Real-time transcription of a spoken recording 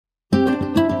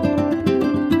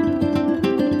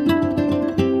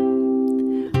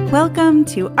Welcome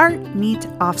to Art Meet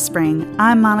Offspring.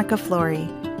 I'm Monica Flory.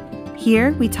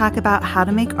 Here we talk about how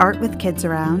to make art with kids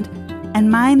around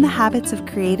and mine the habits of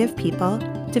creative people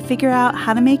to figure out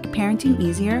how to make parenting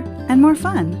easier and more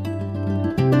fun.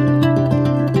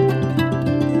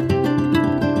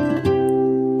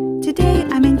 Today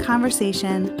I'm in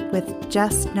conversation with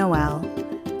Jess Noel.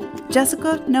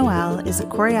 Jessica Noel is a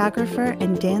choreographer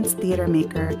and dance theater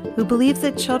maker who believes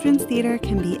that children's theater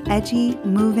can be edgy,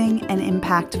 moving, and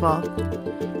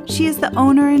impactful. She is the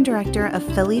owner and director of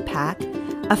Philly PAC,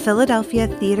 a Philadelphia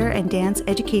theater and dance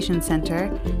education center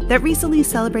that recently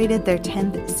celebrated their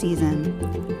 10th season.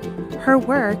 Her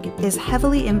work is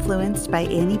heavily influenced by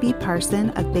Annie B.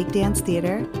 Parson of Big Dance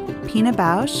Theater, Pina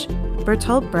Bausch,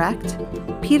 Bertolt Brecht,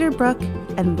 Peter Brook,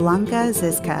 and Blanka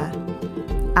Zizka.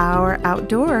 Our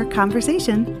outdoor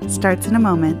conversation starts in a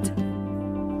moment.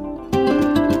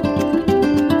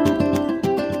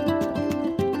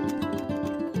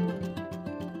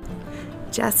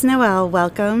 Jess Noel,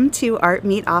 welcome to Art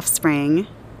Meet Offspring.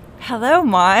 Hello,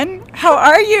 Mon. How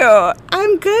are you?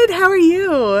 I'm good. How are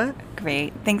you?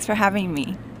 Great. Thanks for having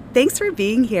me. Thanks for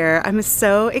being here. I'm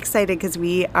so excited because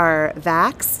we are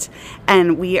vaxxed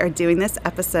and we are doing this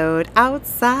episode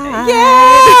outside.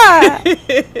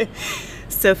 Yeah!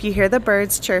 So if you hear the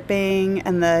birds chirping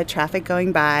and the traffic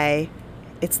going by,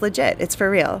 it's legit. It's for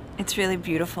real. It's really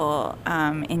beautiful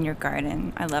in your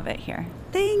garden. I love it here.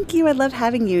 Thank you. I love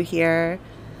having you here.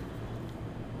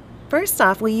 First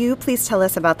off, will you please tell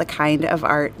us about the kind of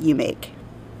art you make?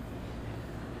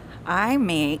 I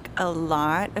make a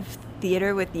lot of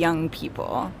theater with young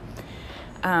people.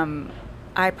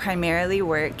 I primarily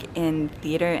work in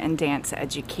theater and dance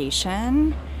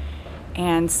education.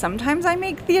 And sometimes I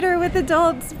make theater with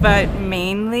adults, but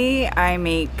mainly I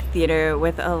make theater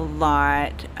with a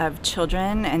lot of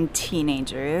children and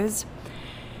teenagers.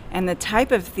 And the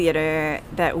type of theater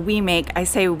that we make, I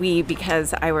say we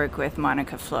because I work with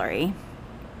Monica Flory.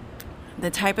 The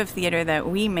type of theater that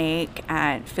we make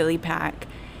at Philly PAC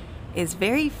is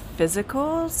very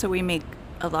physical, so we make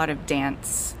a lot of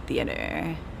dance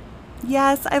theater.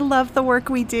 Yes, I love the work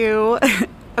we do.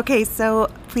 Okay,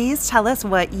 so please tell us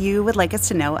what you would like us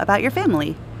to know about your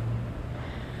family.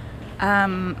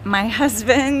 My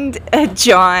husband,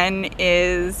 John,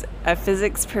 is a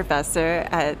physics professor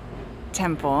at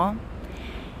Temple,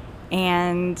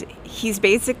 and he's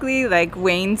basically like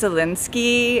Wayne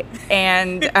Zelinsky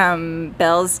and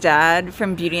Belle's dad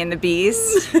from Beauty and the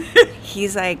Beast.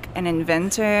 He's like an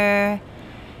inventor,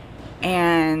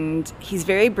 and he's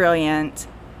very brilliant,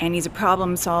 and he's a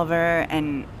problem solver,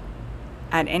 and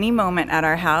at any moment at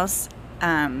our house,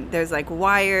 there's like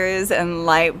wires and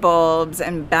light bulbs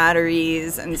and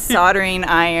batteries and soldering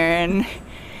iron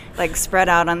like spread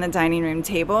out on the dining room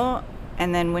table.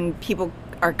 And then when people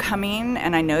are coming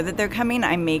and I know that they're coming,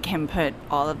 I make him put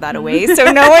all of that away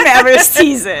so no one ever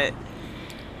sees it.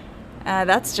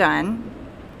 That's John.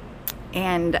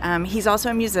 And he's also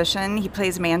a musician. He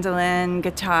plays mandolin,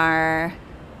 guitar,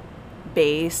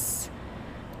 bass,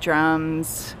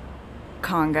 drums,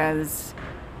 congas,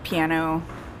 piano.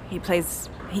 He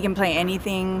can play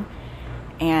anything,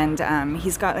 and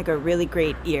he's got like a really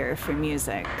great ear for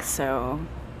music, so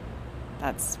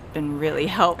that's been really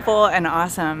helpful and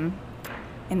awesome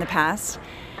in the past.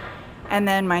 And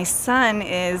then my son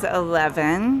is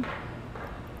 11,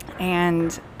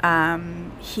 and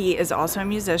he is also a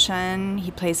musician.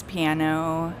 He plays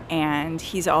piano, and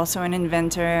he's also an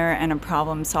inventor and a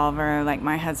problem solver like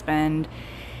my husband,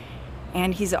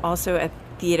 and he's also a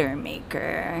theater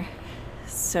maker.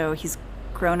 So he's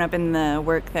grown up in the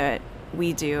work that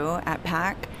we do at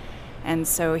PAC, and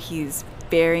so he's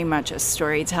very much a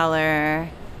storyteller,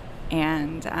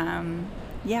 and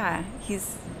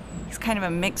he's kind of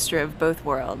a mixture of both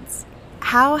worlds.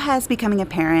 How has becoming a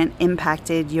parent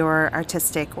impacted your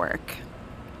artistic work?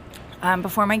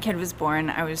 Before my kid was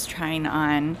born, I was trying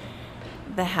on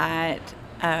the hat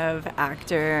of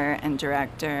actor and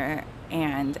director.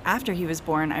 And after he was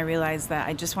born, I realized that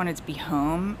I just wanted to be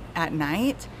home at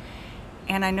night.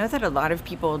 And I know that a lot of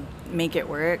people make it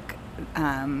work.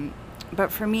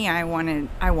 But for me, I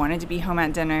wanted to be home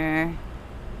at dinner,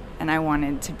 and I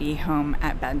wanted to be home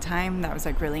at bedtime. That was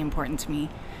like really important to me.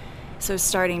 So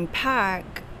starting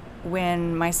PAC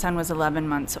when my son was 11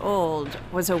 months old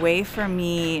was a way for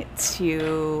me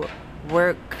to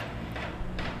work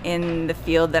in the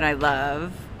field that I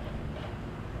love,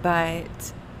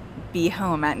 but be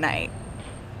home at night.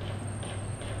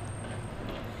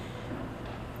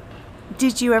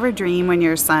 Did you ever dream when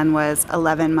your son was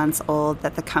 11 months old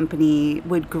that the company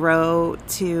would grow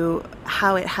to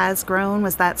how it has grown?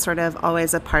 Was that sort of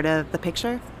always a part of the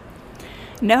picture?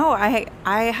 No, I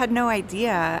had no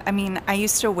idea. I mean, I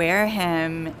used to wear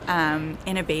him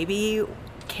in a baby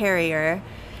carrier,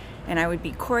 and I would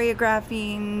be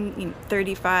choreographing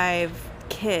 35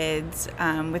 kids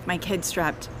with my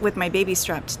baby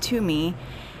strapped to me,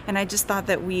 and I just thought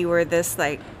that we were this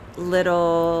like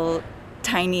little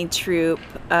tiny troupe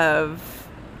of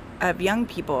young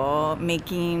people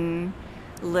making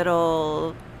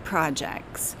little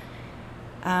projects.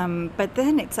 But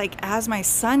then it's like as my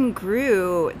son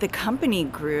grew, the company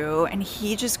grew, and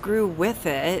he just grew with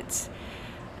it.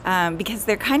 Because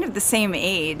they're kind of the same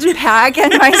age. Pac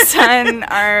and my son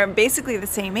are basically the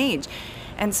same age.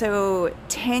 And so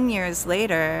 10 years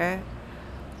later,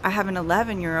 I have an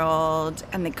 11-year-old,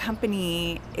 and the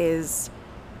company is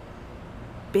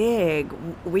big.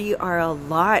 We are a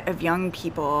lot of young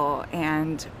people,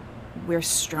 and we're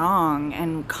strong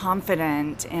and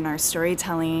confident in our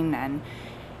storytelling and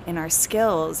in our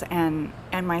skills. And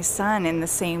my son, in the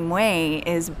same way,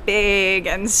 is big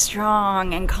and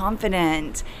strong and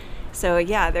confident. So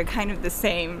yeah, they're kind of the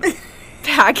same.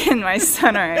 Pac and my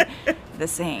son are the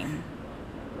same.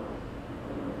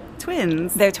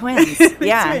 Twins. They're twins.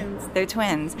 Yeah, Twins. They're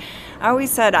twins. I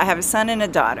always said I have a son and a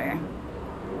daughter.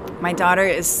 My daughter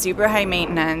is super high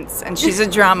maintenance, and she's a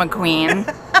drama queen.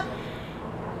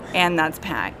 And that's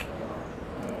Pac.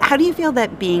 How do you feel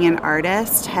that being an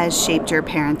artist has shaped your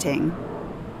parenting?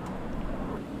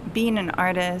 Being an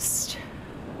artist,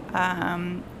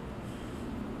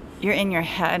 you're in your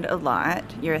head a lot.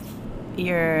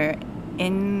 You're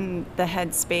in the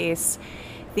headspace,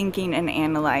 thinking and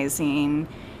analyzing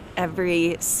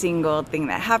every single thing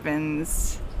that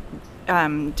happens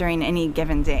during any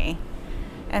given day.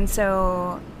 And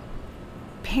so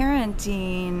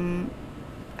parenting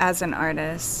as an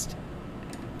artist,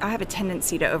 I have a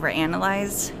tendency to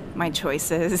overanalyze my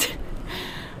choices.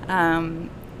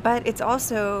 But it's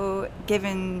also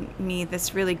given me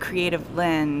this really creative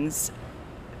lens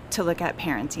to look at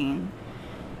parenting.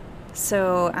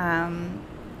 So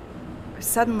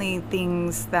suddenly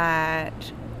things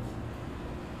that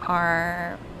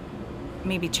are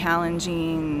maybe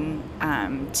challenging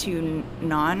to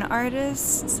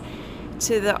non-artists,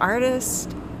 to the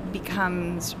artist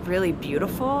becomes really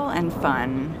beautiful and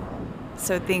fun.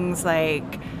 So things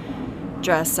like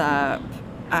dress up,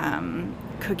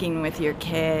 cooking with your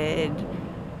kid,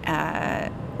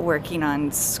 working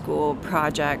on school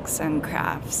projects and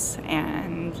crafts,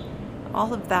 and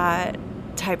all of that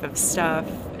type of stuff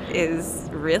is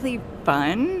really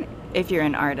fun if you're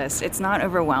an artist. It's not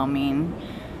overwhelming.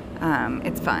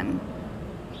 It's fun.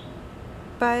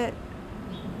 But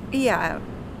yeah,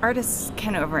 artists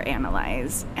can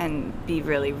overanalyze and be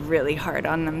really, really hard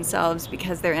on themselves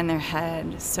because they're in their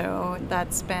head. So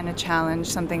that's been a challenge,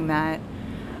 something that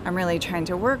I'm really trying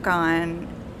to work on,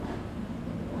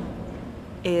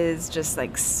 is just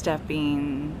like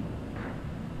stepping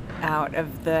out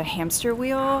of the hamster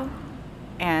wheel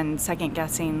and second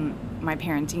guessing my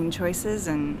parenting choices.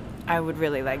 And I would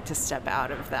really like to step out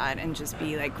of that and just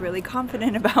be like really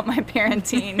confident about my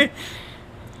parenting.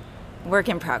 Work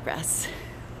in progress.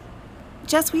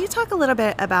 Jess, will you talk a little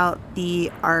bit about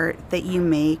the art that you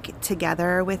make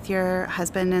together with your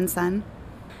husband and son?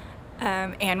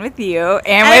 And with you,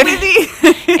 and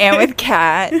with and with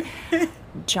Kat.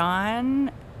 John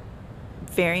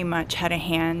very much had a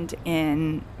hand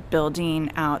in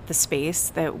building out the space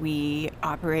that we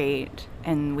operate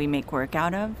and we make work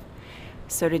out of.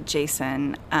 So did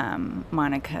Jason,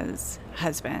 Monica's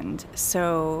husband.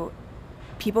 So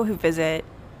people who visit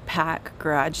Pac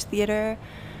Garage Theater,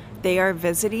 they are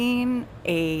visiting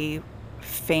a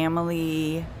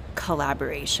family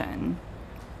collaboration.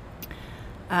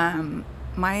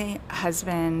 My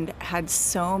husband had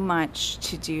so much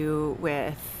to do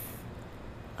with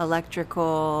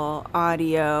electrical,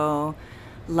 audio,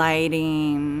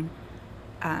 lighting,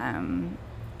 and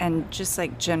just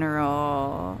like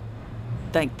general,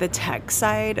 like the tech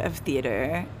side of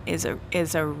theater is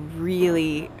a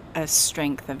really a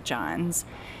strength of John's.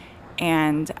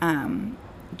 And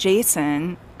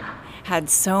Jason had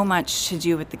so much to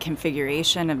do with the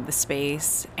configuration of the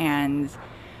space, and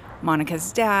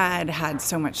Monica's dad had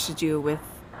so much to do with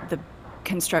the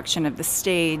construction of the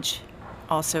stage.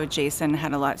 Also, Jason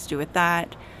had a lot to do with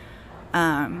that.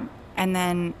 And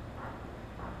then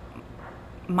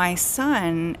my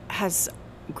son has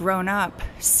grown up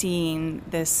seeing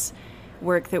this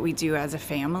work that we do as a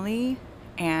family,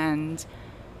 and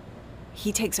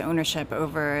he takes ownership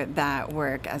over that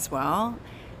work as well.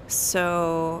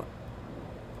 So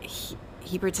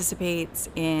he participates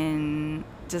in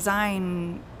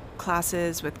design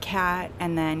classes with Kat,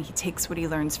 and then he takes what he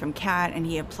learns from Kat and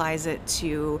he applies it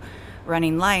to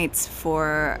running lights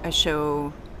for a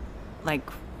show like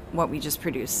what we just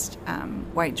produced,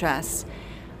 White Dress.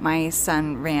 My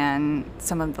son ran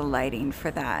some of the lighting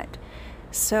for that.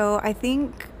 So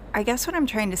I guess what I'm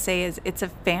trying to say is it's a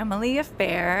family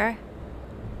affair,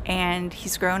 and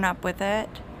he's grown up with it.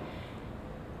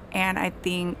 And I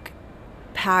think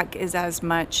PAC is as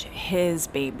much his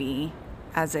baby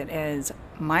as it is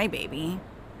my baby.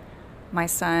 My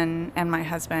son and my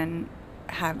husband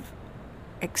have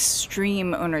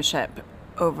extreme ownership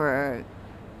over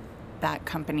that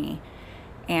company,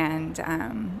 and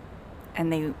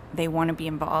they want to be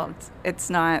involved. It's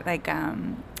not like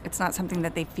it's not something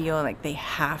that they feel like they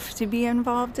have to be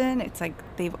involved in. It's like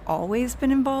they've always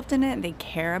been involved in it. They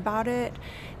care about it.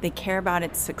 They care about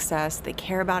its success. They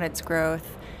care about its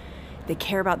growth. They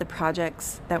care about the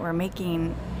projects that we're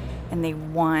making, and they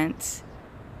want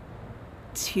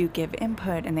to give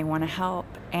input, and they want to help.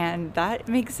 And that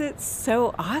makes it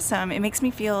so awesome. It makes me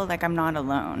feel like I'm not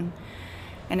alone.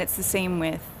 And it's the same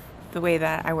with the way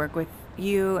that I work with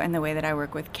you, and the way that I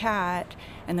work with Kat,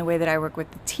 and the way that I work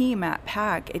with the team at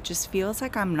PAC. It just feels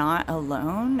like I'm not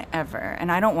alone ever.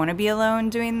 And I don't want to be alone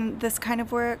doing this kind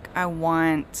of work. I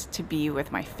want to be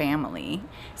with my family.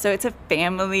 So it's a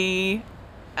family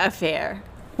affair.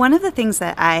 One of the things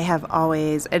that I have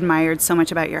always admired so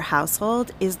much about your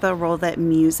household is the role that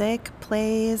music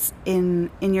plays in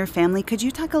your family. Could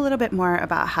you talk a little bit more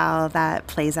about how that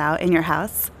plays out in your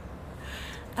house?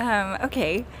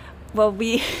 Okay. Well,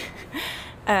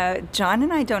 John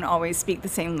and I don't always speak the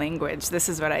same language. This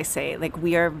is what I say. Like,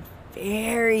 we are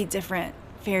very different,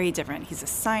 very different. He's a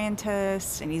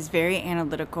scientist, and he's very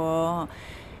analytical,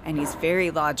 and he's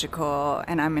very logical,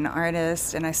 and I'm an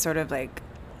artist, and I sort of like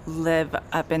live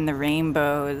up in the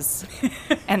rainbows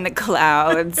and the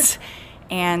clouds.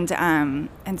 And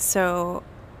so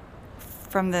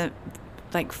from the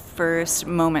first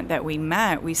moment that we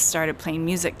met, we started playing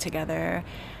music together.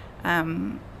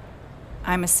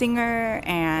 I'm a singer,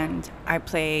 and I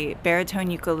play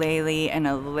baritone ukulele and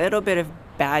a little bit of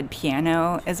bad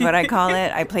piano is what I call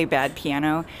it. I play bad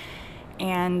piano.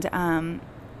 And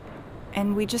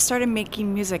we just started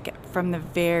making music from the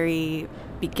very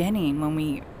beginning when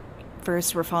we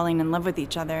first were falling in love with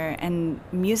each other, and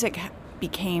music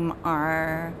became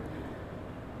our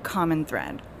common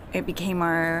thread. It became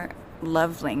our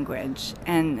love language.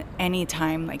 And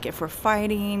anytime, like if we're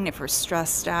fighting, if we're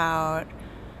stressed out,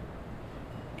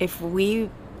 if we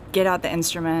get out the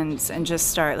instruments and just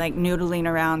start like noodling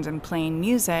around and playing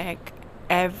music,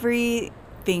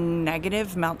 everything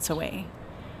negative melts away.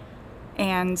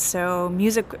 And so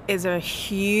music is a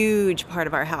huge part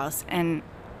of our house, and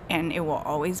it will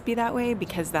always be that way,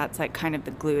 because that's like kind of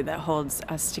the glue that holds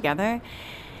us together.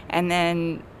 And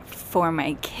then for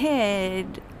my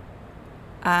kid,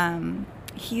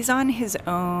 he's on his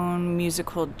own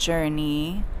musical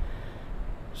journey.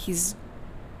 He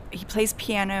plays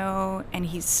piano, and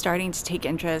he's starting to take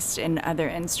interest in other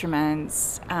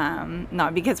instruments,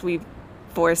 not because we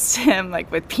forced him like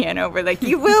with piano. We're like,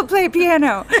 you will play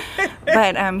piano.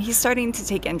 But he's starting to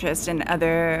take interest in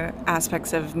other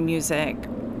aspects of music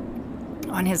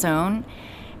on his own.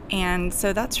 And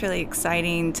so that's really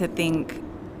exciting to think,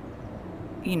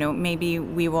 maybe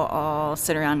we will all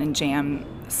sit around and jam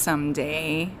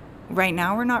someday. Right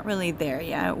now, we're not really there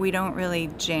yet. We don't really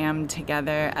jam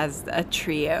together as a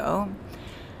trio.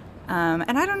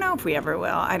 And I don't know if we ever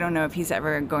will. I don't know if he's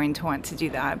ever going to want to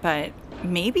do that, but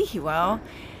maybe he will.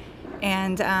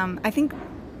 And I think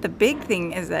the big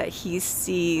thing is that he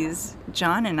sees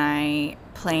John and I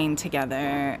playing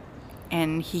together,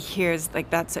 and he hears, like,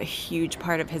 that's a huge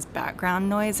part of his background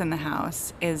noise in the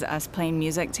house, is us playing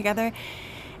music together.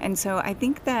 And so I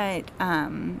think that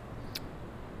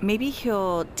maybe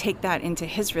he'll take that into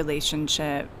his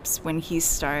relationships when he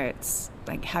starts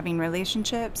like having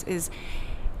relationships. Is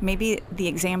maybe the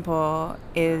example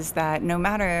is that no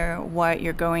matter what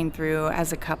you're going through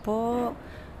as a couple,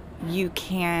 you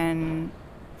can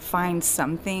find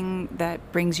something that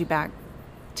brings you back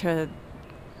to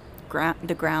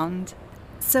the ground.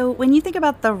 So when you think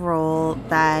about the role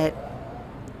that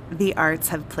the arts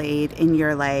have played in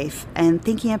your life, and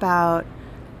thinking about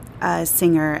a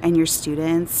singer and your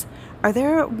students, are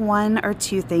there one or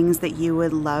two things that you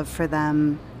would love for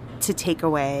them to take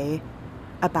away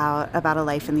about a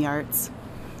life in the arts?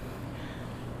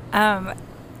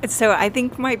 So I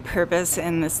think my purpose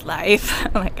in this life,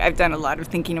 like I've done a lot of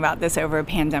thinking about this over a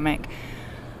pandemic,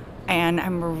 and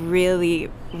I'm really,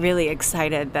 really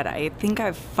excited that I think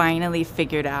I've finally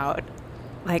figured out,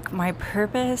 like, my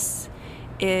purpose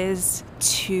is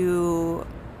to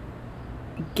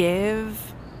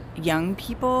give young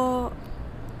people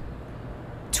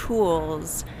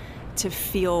tools to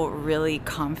feel really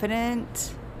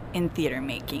confident in theater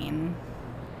making.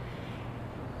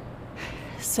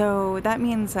 So that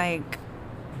means like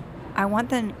I want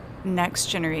the next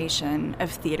generation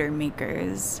of theater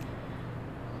makers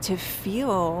to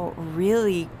feel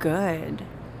really good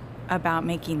about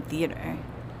making theater.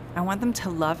 I want them to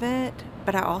love it,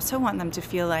 but I also want them to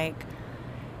feel like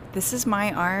this is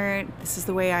my art, this is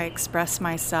the way I express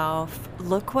myself,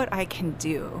 look what I can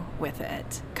do with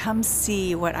it. Come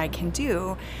see what I can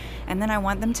do. And then I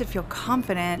want them to feel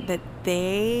confident that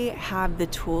they have the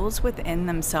tools within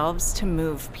themselves to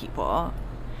move people.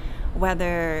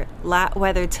 Whether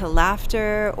to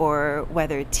laughter or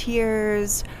whether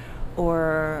tears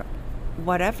or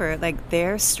whatever, like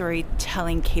their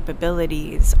storytelling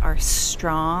capabilities are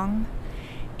strong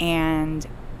and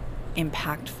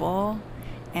impactful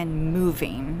and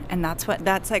moving. And that's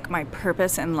like my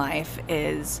purpose in life,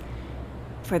 is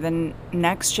for the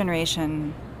next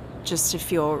generation just to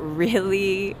feel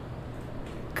really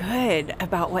good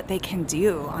about what they can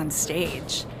do on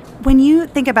stage. When you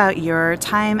think about your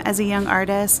time as a young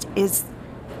artist,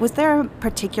 was there a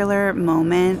particular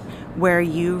moment where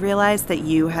you realized that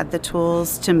you had the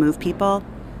tools to move people?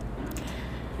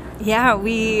 Yeah,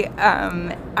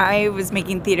 I was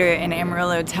making theater in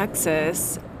Amarillo,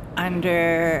 Texas,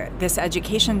 under this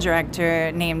education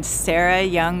director named Sarah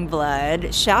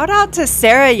Youngblood. Shout out to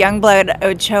Sarah Youngblood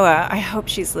Ochoa. I hope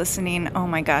she's listening. Oh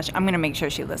my gosh, I'm going to make sure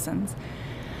she listens.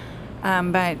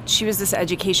 But she was this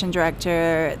education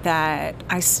director that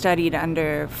I studied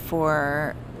under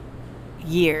for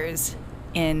years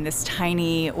in this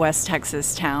tiny West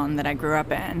Texas town that I grew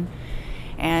up in.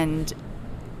 And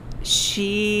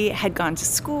she had gone to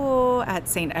school at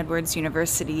St. Edward's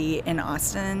University in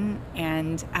Austin,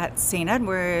 and at St.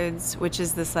 Edward's, which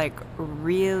is this like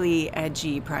really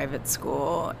edgy private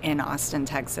school in Austin,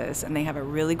 Texas, and they have a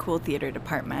really cool theater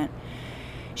department.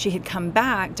 She had come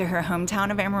back to her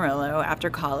hometown of Amarillo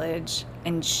after college,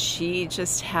 and she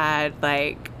just had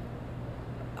like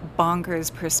a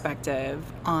bonkers perspective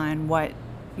on what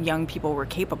young people were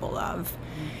capable of.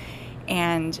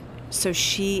 And so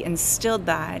she instilled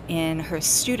that in her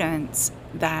students,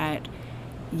 that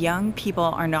young people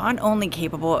are not only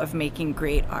capable of making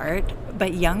great art,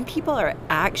 but young people are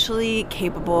actually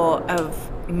capable of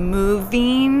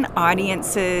moving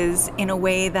audiences in a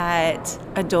way that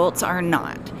adults are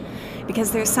not.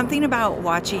 Because there's something about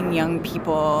watching young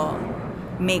people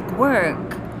make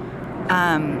work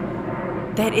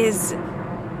that is,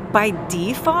 by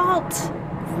default,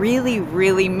 really,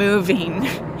 really moving.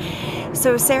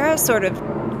 So Sarah sort of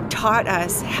taught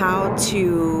us how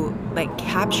to like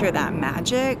capture that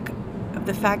magic of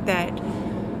the fact that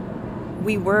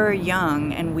we were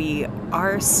young and we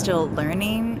are still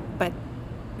learning, but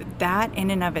that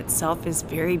in and of itself is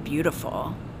very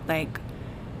beautiful. Like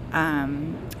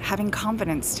having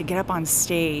confidence to get up on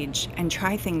stage and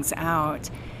try things out,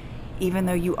 even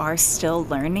though you are still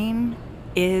learning,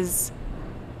 is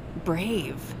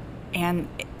brave. And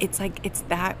it's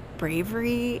that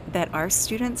bravery that our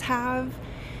students have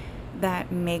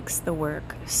that makes the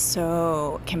work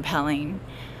so compelling.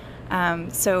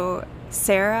 So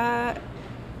Sarah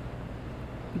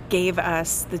gave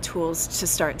us the tools to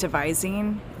start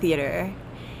devising theater.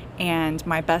 And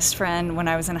my best friend when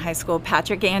I was in high school,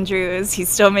 Patrick Andrews, he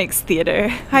still makes theater.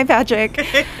 Hi, Patrick.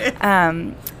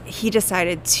 He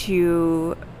decided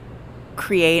to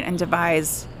create and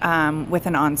devise with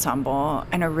an ensemble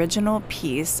an original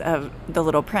piece of The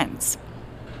Little Prince.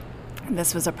 And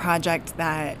this was a project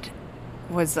that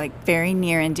was like very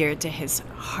near and dear to his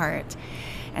heart.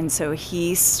 And so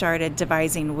he started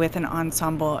devising with an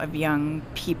ensemble of young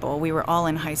people. We were all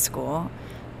in high school.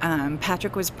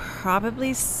 Patrick was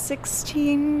probably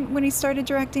 16 when he started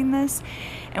directing this.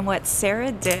 And what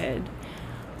Sarah did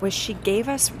was she gave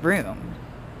us room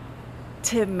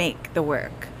to make the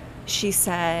work. She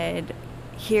said,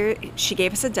 she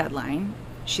gave us a deadline.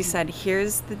 She said,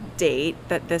 here's the date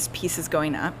that this piece is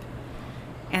going up.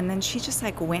 And then she just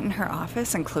like went in her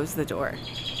office and closed the door.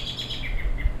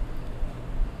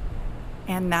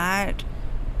 And that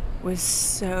was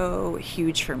so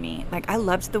huge for me. Like, I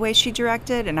loved the way she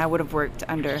directed, and I would have worked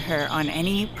under her on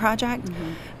any project.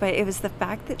 Mm-hmm. But it was the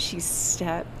fact that she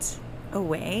stepped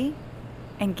away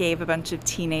and gave a bunch of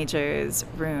teenagers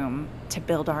room to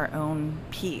build our own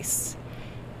piece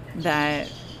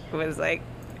that was like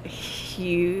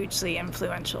hugely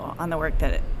influential on the work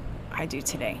that I do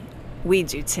today. We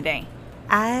do today.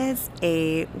 As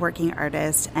a working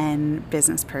artist and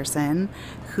business person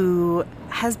who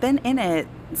has been in it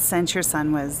since your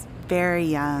son was very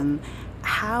young,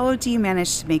 how do you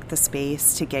manage to make the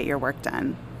space to get your work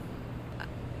done?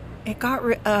 it got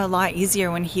a lot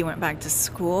easier when he went back to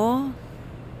school.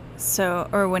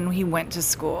 Or when he went to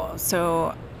school.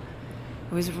 So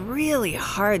it was really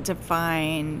hard to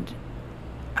find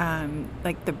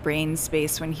like the brain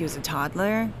space when he was a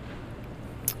toddler.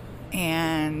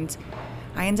 And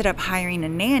I ended up hiring a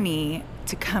nanny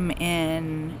to come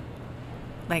in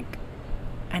like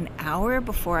an hour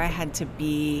before I had to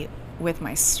be with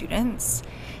my students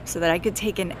so that I could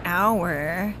take an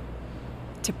hour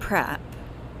to prep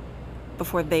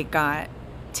before they got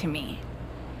to me.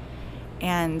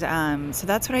 And so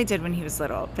that's what I did when he was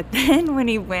little. But then when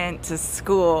he went to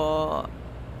school,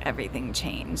 everything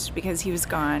changed because he was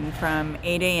gone from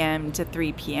 8 a.m. to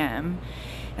 3 p.m.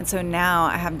 And so now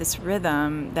I have this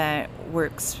rhythm that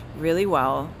works really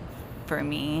well for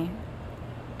me.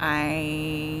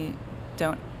 I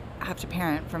don't have to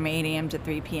parent from 8 a.m. to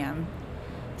 3 p.m.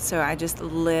 So I just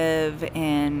live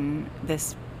in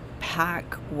this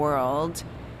pack world,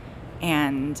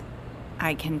 and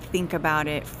I can think about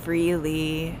it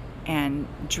freely and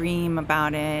dream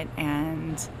about it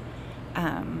and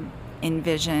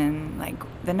envision like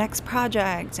the next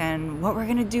project and what we're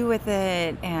going to do with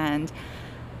it. And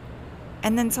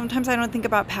then sometimes I don't think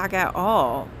about pack at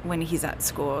all when he's at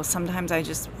school. Sometimes I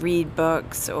just read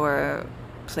books or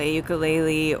play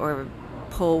ukulele or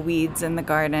pull weeds in the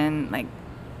garden.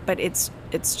 But it's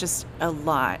just a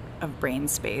lot of brain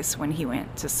space when he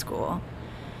went to school.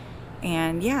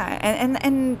 And yeah,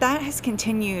 and that has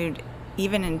continued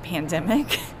even in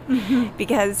pandemic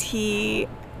because he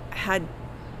had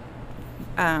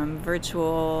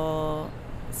virtual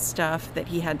stuff that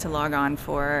he had to log on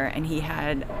for, and he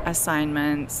had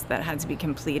assignments that had to be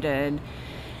completed.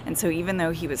 And so even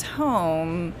though he was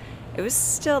home, there was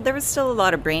still a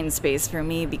lot of brain space for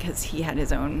me because he had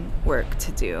his own work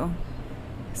to do.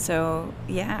 So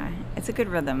yeah, it's a good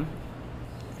rhythm.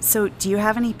 So do you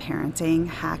have any parenting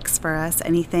hacks for us?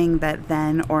 Anything that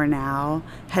then or now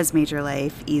has made your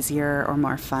life easier or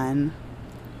more fun?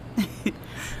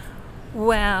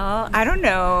 Well, I don't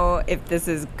know if this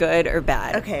is good or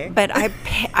bad. Okay. But I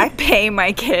pay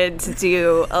my kid to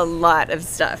do a lot of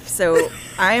stuff. So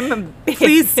I'm a big...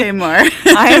 Please say more.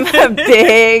 I'm a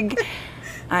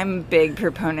big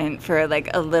proponent for like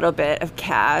a little bit of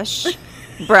cash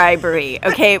bribery.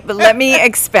 Okay, but let me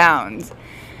expound.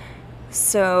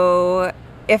 So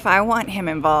if I want him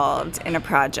involved in a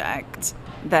project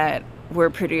that we're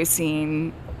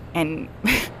producing and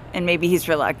maybe he's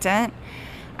reluctant,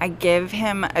 I give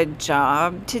him a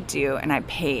job to do and I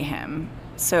pay him.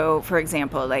 So for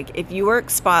example, like if you work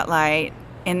Spotlight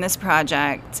in this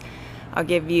project, I'll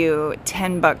give you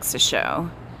 $10 a show.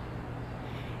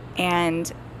 And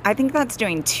I think that's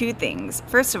doing two things.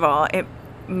 First of all, it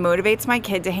motivates my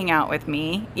kid to hang out with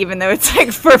me, even though it's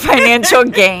like for financial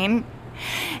gain.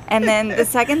 And then the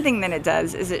second thing that it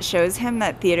does is it shows him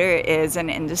that theater is an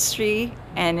industry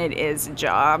and it is a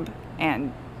job.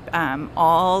 And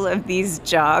all of these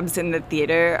jobs in the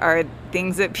theater are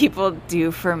things that people do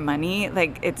for money.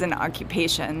 Like it's an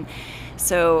occupation.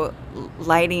 So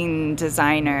lighting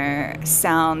designer,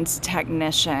 sound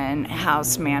technician,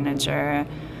 house manager,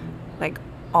 like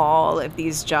all of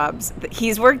these jobs.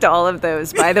 He's worked all of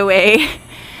those, by the way,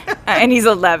 and he's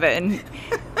 11.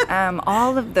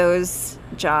 All of those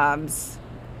jobs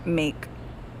make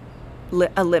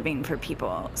a living for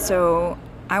people. So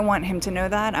I want him to know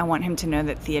that. I want him to know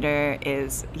that theater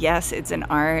is, yes, it's an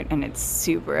art and it's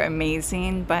super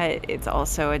amazing, but it's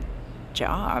also a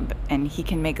job, and he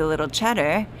can make a little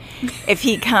cheddar if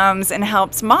he comes and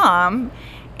helps mom.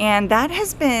 And that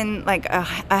has been like a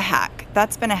hack.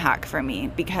 That's been a hack for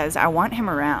me because I want him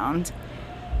around.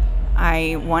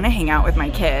 I want to hang out with my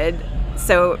kid.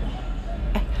 So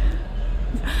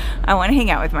I want to hang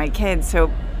out with my kid.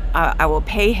 So I will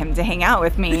pay him to hang out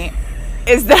with me.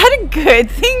 Is that a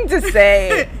good thing to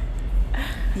say?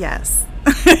 Yes.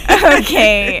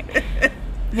 Okay.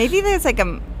 Maybe there's like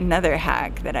another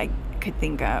hack that I could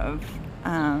think of.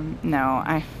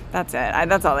 No, that's it.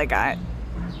 That's all I got.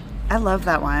 I love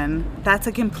that one. That's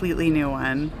a completely new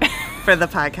one for the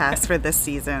podcast for this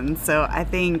season. So I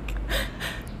think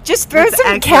just throw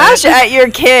some cash at your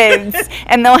kids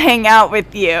and they'll hang out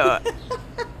with you.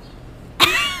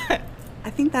 I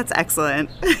think that's excellent.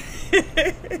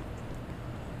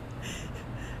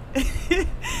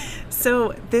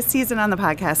 So this season on the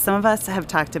podcast, some of us have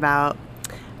talked about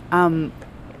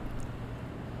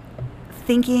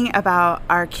thinking about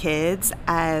our kids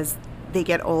as they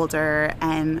get older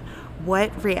and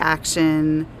what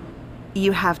reaction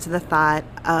you have to the thought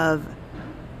of,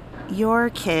 your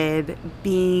kid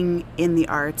being in the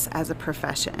arts as a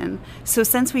profession. So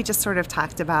since we just sort of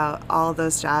talked about all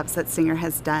those jobs that Singer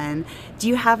has done, do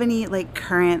you have any like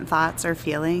current thoughts or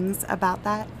feelings about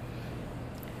that?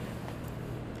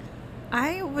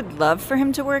 I would love for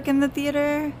him to work in the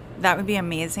theater. That would be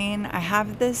amazing. I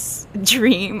have this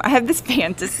dream, I have this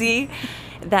fantasy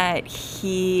that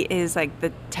he is like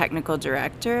the technical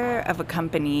director of a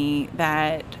company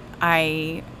that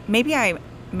maybe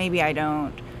I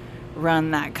don't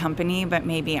run that company, but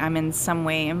maybe I'm in some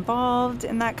way involved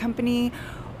in that company,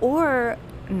 or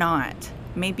not.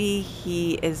 Maybe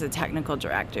he is a technical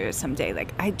director someday.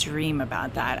 Like, I dream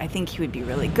about that. I think he would be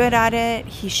really good at it.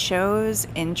 He shows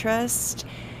interest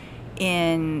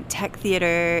in tech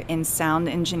theater, in sound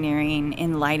engineering,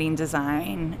 in lighting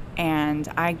design,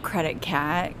 and I credit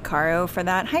Kat Caro for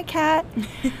that. Hi, Kat.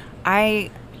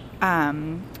 I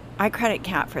credit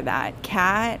Kat for that.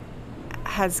 Kat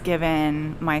has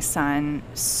given my son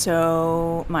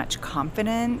so much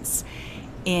confidence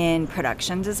in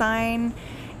production design,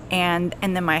 and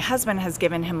then my husband has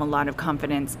given him a lot of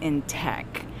confidence in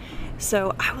tech.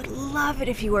 So I would love it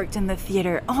if he worked in the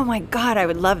theater. Oh my God, I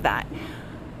would love that.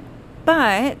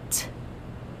 But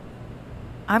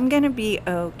I'm going to be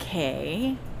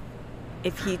okay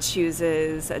if he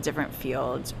chooses a different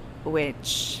field,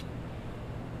 which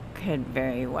could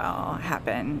very well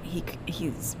happen.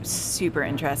 He's super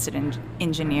interested in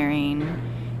engineering.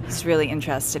 He's really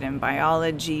interested in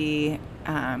biology.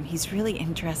 He's really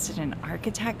interested in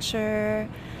architecture.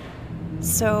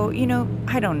 So,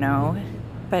 I don't know.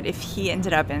 But if he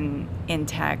ended up in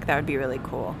tech, that would be really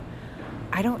cool.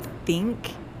 I don't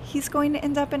think he's going to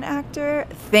end up an actor.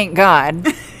 Thank God.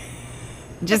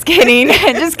 Just kidding.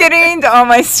 Just kidding to all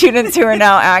my students who are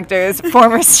now actors,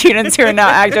 former students who are now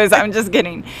actors. I'm just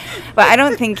kidding. But I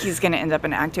don't think he's going to end up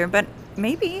an actor, but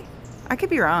maybe. I could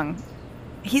be wrong.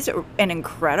 He's an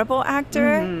incredible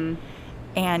actor,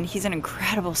 and he's an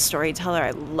incredible storyteller.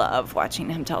 I love watching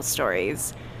him tell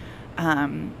stories.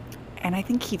 And I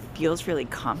think he feels really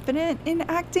confident in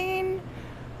acting,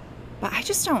 but I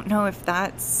just don't know if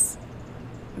that's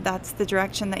the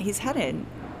direction that he's headed.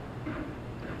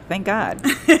 Thank God.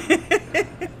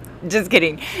 Just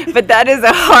kidding. But that is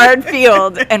a hard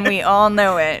field, and we all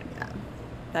know it.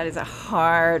 That is a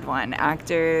hard one.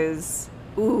 Actors,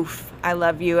 oof. I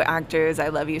love you, actors. I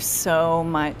love you so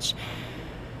much.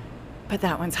 But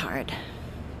that one's hard.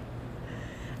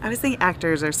 I always think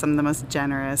actors are some of the most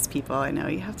generous people I know.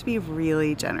 You have to be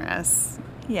really generous.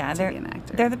 Yeah, to be an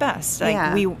actor. They're the best. Like,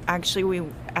 yeah. we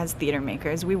as theater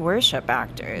makers, we worship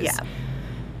actors. Yeah.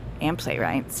 And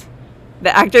playwrights.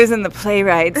 The actors and the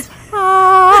playwrights.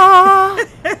 I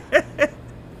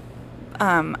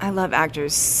love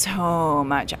actors so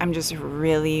much. I'm just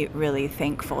really, really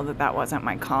thankful that wasn't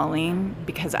my calling,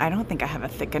 because I don't think I have a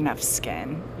thick enough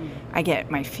skin. I get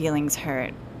my feelings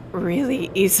hurt really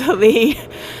easily.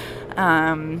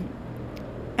 And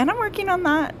I'm working on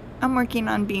that. I'm working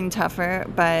on being tougher,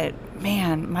 but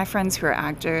man, my friends who are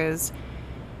actors,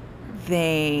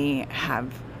 they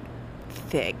have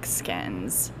thick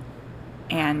skins.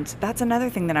 And that's another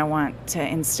thing that I want to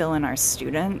instill in our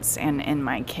students and in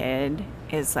my kid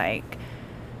is, like,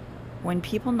 when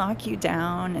people knock you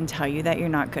down and tell you that you're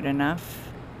not good enough,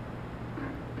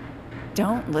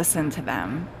 don't listen to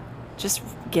them. Just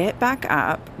get back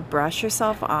up, brush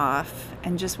yourself off,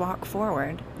 and just walk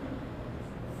forward.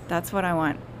 That's what I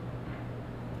want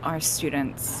our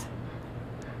students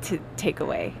to take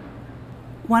away.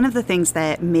 One of the things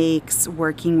that makes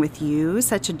working with you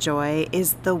such a joy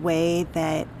is the way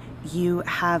that you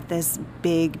have this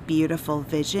big, beautiful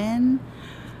vision,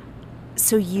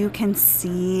 so you can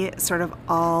see sort of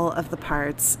all of the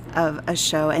parts of a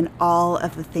show and all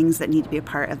of the things that need to be a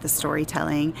part of the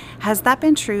storytelling. Has that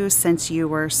been true since you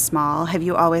were small? Have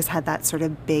you always had that sort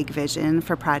of big vision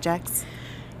for projects?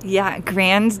 Yeah,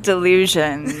 grand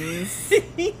delusions.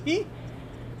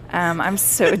 I'm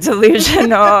so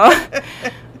delusional.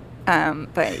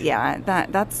 But yeah,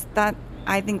 that's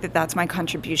I think that's my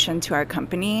contribution to our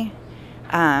company.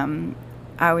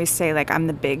 I always say, like, I'm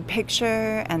the big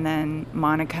picture, and then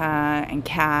Monica and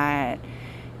Kat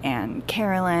and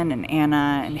Carolyn and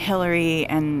Anna and Hillary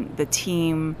and the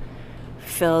team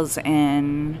fills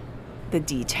in the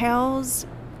details.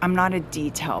 I'm not a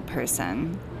detail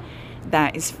person.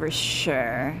 That is for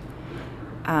sure.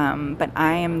 But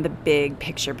I am the big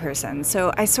picture person.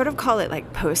 So I sort of call it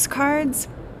like postcards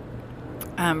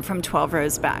from 12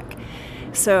 rows back.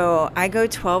 So I go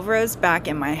 12 rows back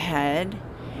in my head,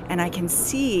 and I can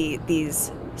see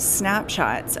these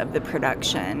snapshots of the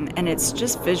production, and it's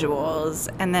just visuals,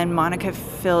 and then Monica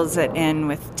fills it in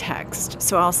with text.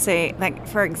 So I'll say, like,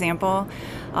 for example,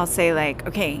 I'll say, like,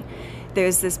 okay,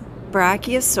 there's this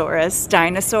Brachiosaurus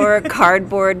dinosaur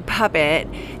cardboard puppet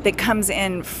that comes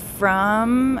in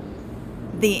from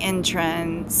the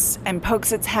entrance and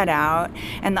pokes its head out,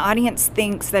 and the audience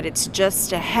thinks that it's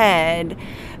just a head,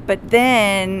 but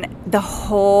then the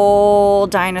whole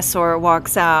dinosaur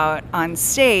walks out on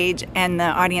stage, and the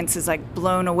audience is like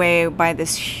blown away by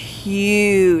this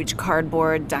huge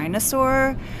cardboard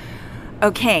dinosaur.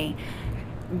 Okay,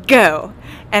 go.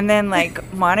 And then,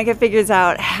 like, Monica figures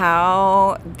out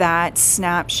how that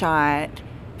snapshot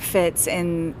fits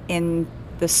in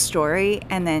the story,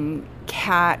 and then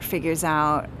Kat figures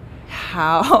out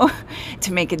how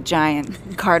to make a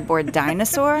giant cardboard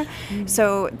dinosaur.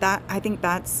 So that, I think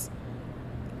that's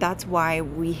why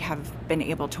we have been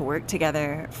able to work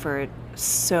together for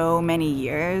so many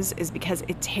years, is because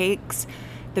it takes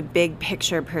the big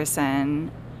picture person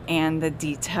and the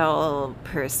detail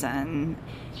person.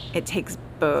 It takes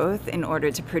both in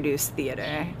order to produce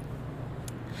theater.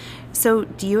 So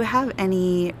do you have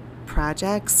any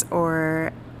projects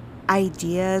or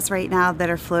ideas right now that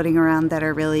are floating around that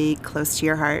are really close to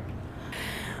your heart?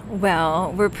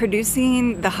 Well, we're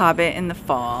producing The Hobbit in the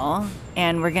fall,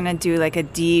 and we're going to do like a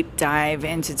deep dive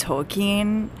into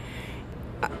Tolkien.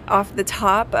 Off the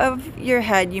top of your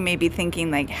head, you may be thinking,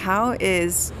 like, how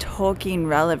is Tolkien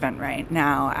relevant right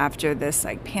now after this,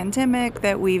 like, pandemic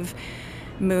that we've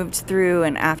moved through,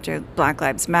 and after Black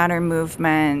Lives Matter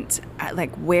movement?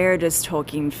 Like, where does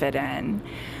Tolkien fit in?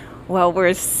 Well,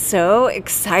 we're so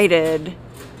excited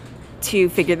to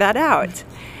figure that out.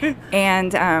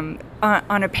 And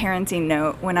on a parenting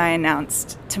note, when I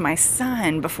announced to my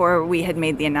son, before we had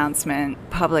made the announcement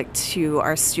public to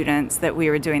our students that we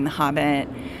were doing The Hobbit,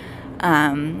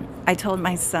 I told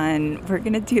my son, we're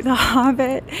going to do The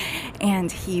Hobbit. And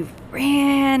he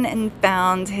ran and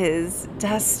found his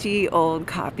dusty old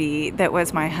copy that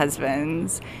was my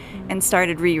husband's and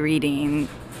started rereading.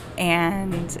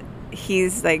 And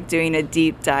he's like doing a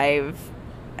deep dive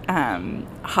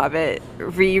Hobbit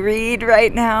reread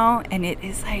right now, and it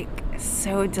is like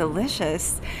so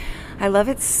delicious. I love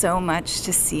it so much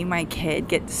to see my kid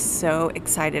get so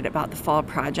excited about the fall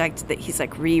project that he's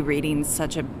like rereading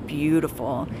such a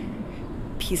beautiful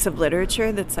piece of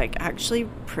literature that's like actually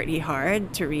pretty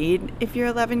hard to read if you're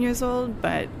 11 years old,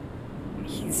 but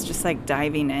he's just like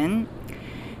diving in.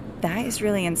 That is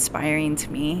really inspiring to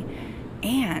me.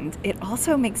 And it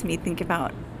also makes me think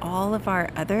about all of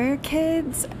our other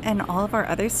kids and all of our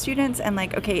other students, and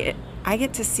like, okay, I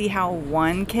get to see how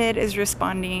one kid is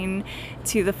responding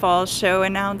to the fall show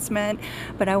announcement,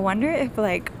 but I wonder if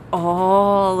like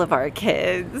all of our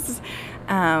kids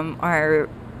are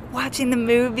watching the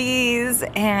movies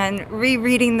and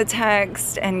rereading the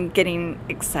text and getting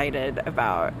excited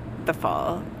about the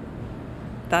fall.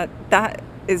 That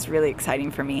is really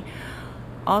exciting for me.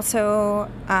 Also,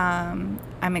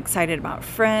 I'm excited about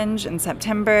Fringe in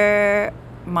September.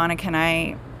 Monica and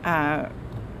I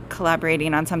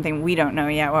collaborating on something we don't know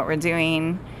yet what we're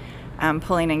doing.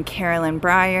 Pulling in Carolyn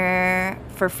Breyer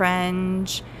for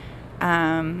Fringe.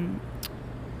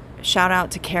 Shout out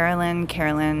to Carolyn.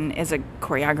 Carolyn is a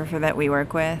choreographer that we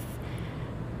work with.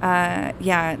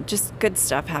 Yeah, just good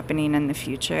stuff happening in the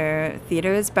future.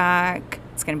 Theater is back.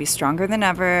 It's going to be stronger than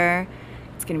ever.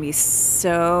 It's going to be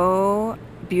so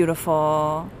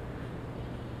beautiful.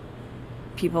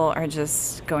 People are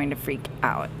just going to freak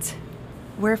out.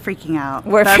 We're freaking out.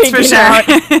 That's freaking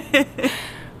out.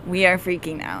 We are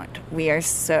freaking out. We are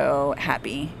so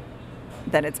happy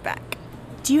that it's back.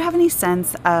 Do you have any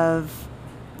sense of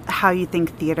how you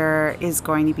think theater is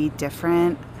going to be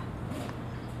different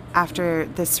after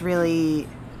this really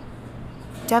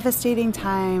devastating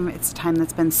time? It's a time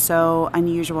that's been so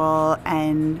unusual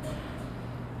and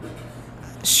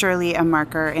surely a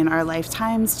marker in our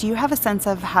lifetimes. Do you have a sense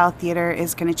of how theater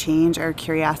is going to change, or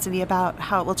curiosity about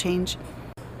how it will change?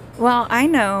 Well, I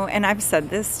know, and I've said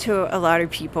this to a lot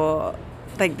of people,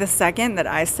 like the second that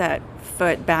I set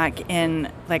foot back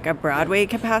in like a Broadway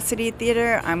capacity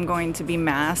theater, I'm going to be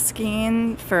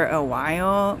masking for a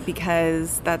while,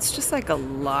 because that's just like a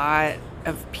lot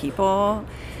of people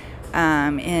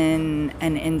in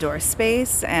an indoor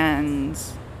space, and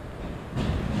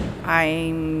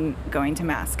I'm going to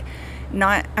mask.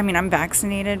 I'm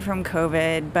vaccinated from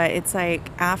COVID, but it's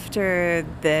like after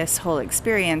this whole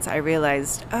experience, I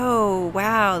realized, oh,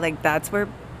 wow, like that's where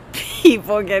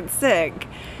people get sick.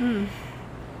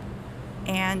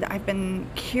 And I've been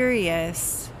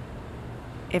curious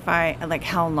if I, like,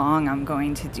 how long I'm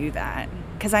going to do that.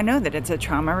 Because I know that it's a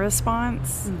trauma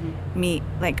response.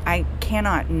 I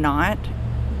cannot not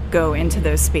go into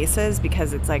those spaces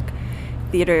because it's like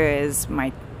theater is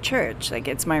my church, like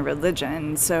it's my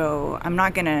religion. So I'm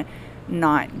not going to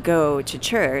not go to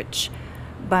church,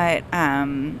 but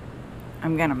I'm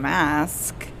going to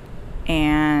mask.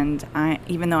 And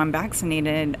even though I'm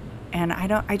vaccinated, and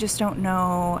I just don't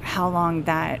know how long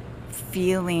that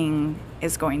feeling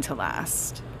is going to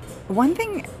last. One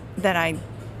thing that I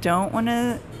don't want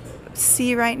to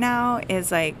see right now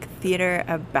is like theater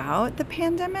about the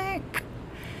pandemic.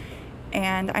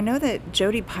 And I know that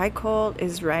Jodi Picoult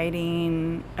is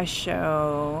writing a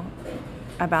show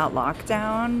about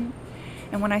lockdown.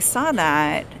 And when I saw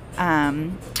that,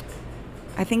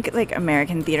 I think like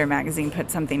American Theater Magazine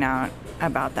put something out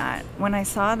about that. When I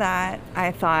saw that,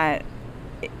 I thought,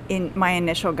 in my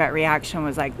initial gut reaction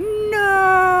was like, no,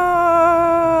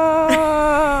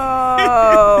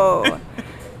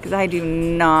 because I do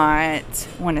not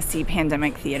want to see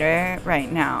pandemic theater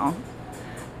right now.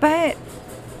 But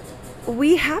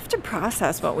we have to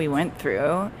process what we went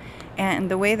through, and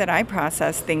the way that I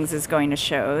process things is going to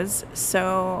shows.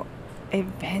 So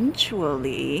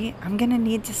eventually I'm going to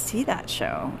need to see that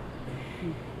show.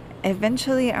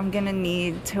 Eventually I'm going to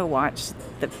need to watch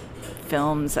the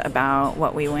films about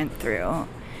what we went through.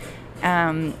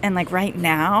 And like right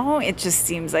now, it just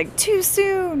seems like too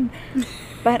soon.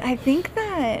 But I think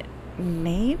that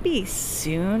maybe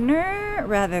sooner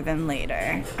rather than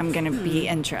later, I'm going to be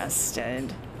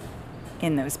interested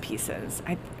in those pieces.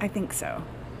 I think so.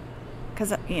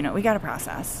 Because, we got to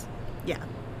process. Yeah.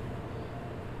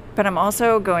 But I'm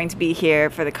also going to be here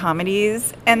for the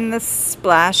comedies and the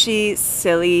splashy,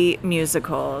 silly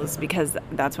musicals, because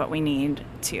that's what we need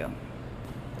too.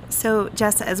 So,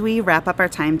 Jess, as we wrap up our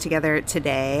time together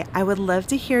today, I would love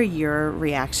to hear your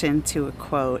reaction to a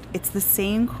quote. It's the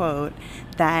same quote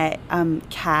that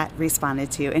Kat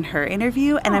responded to in her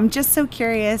interview, and I'm just so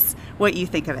curious what you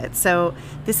think of it. So,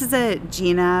 this is a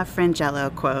Gina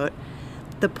Frangello quote.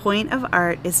 "The point of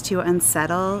art is to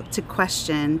unsettle, to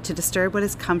question, to disturb what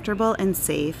is comfortable and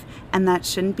safe, and that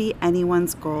shouldn't be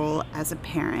anyone's goal as a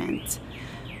parent."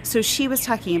 So she was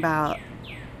talking about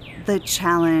the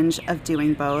challenge of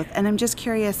doing both, and I'm just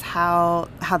curious how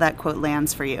that quote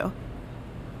lands for you.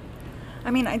 I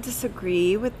mean, I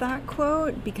disagree with that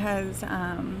quote because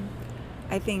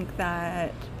I think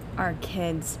that our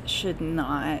kids should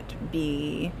not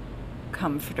be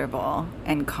comfortable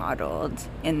and coddled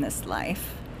in this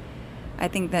life. I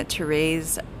think that to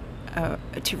raise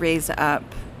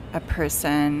up a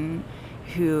person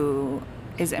who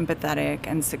is empathetic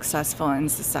and successful in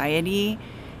society,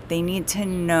 they need to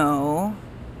know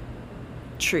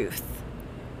truth.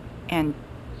 And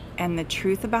the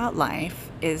truth about life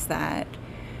is that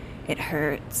it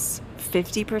hurts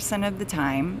 50% of the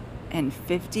time, and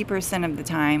 50% of the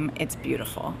time it's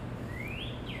beautiful.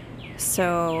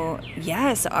 So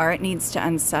yes, art needs to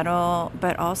unsettle,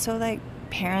 but also like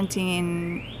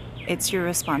parenting, it's your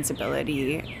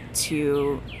responsibility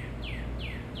to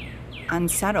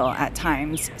unsettle at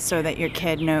times so that your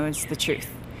kid knows the truth.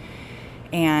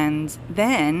 And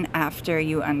then after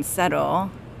you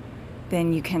unsettle,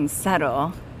 then you can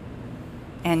settle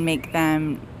and make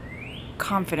them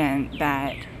confident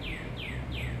that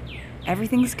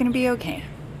everything's going to be okay.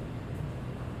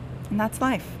 And that's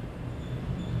life.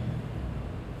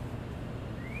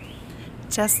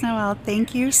 Jess Noel,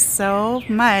 thank you so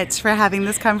much for having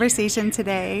this conversation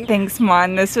today. Thanks,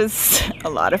 Mon. This was a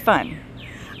lot of fun.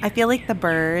 I feel like the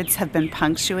birds have been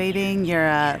punctuating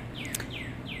your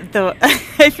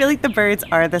I feel like the birds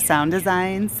are the sound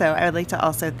design, so I would like to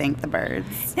also thank the birds.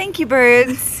 Thank you,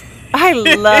 birds. I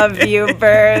love you,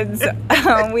 birds.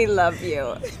 We love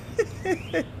you.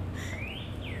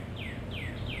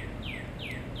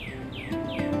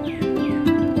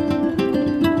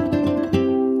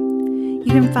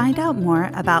 You can find out more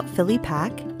about Philly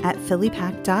Pack at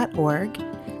phillypack.org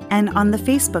and on the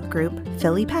Facebook group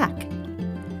Philly Pack.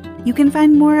 You can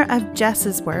find more of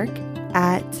Jess's work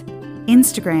at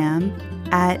Instagram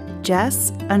at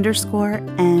Jess_N_Philly.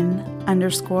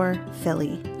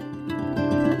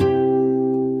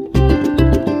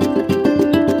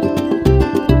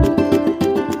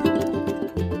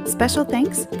 Special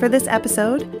thanks for this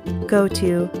episode go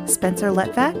to Spencer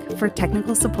Lutvak for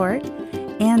technical support,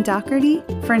 Ann Doherty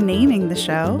for naming the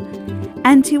show,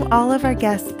 and to all of our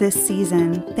guests this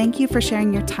season, thank you for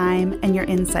sharing your time and your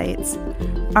insights.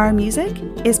 Our music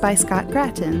is by Scott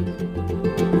Gratton.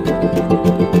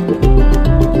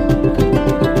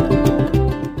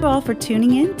 Thank you all for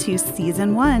tuning in to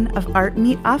Season 1 of Art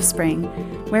Meet Offspring,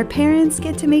 where parents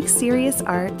get to make serious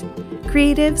art,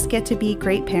 creatives get to be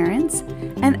great parents,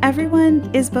 and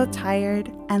everyone is both tired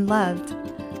and loved.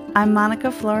 I'm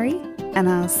Monica Flory, and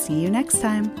I'll see you next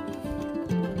time.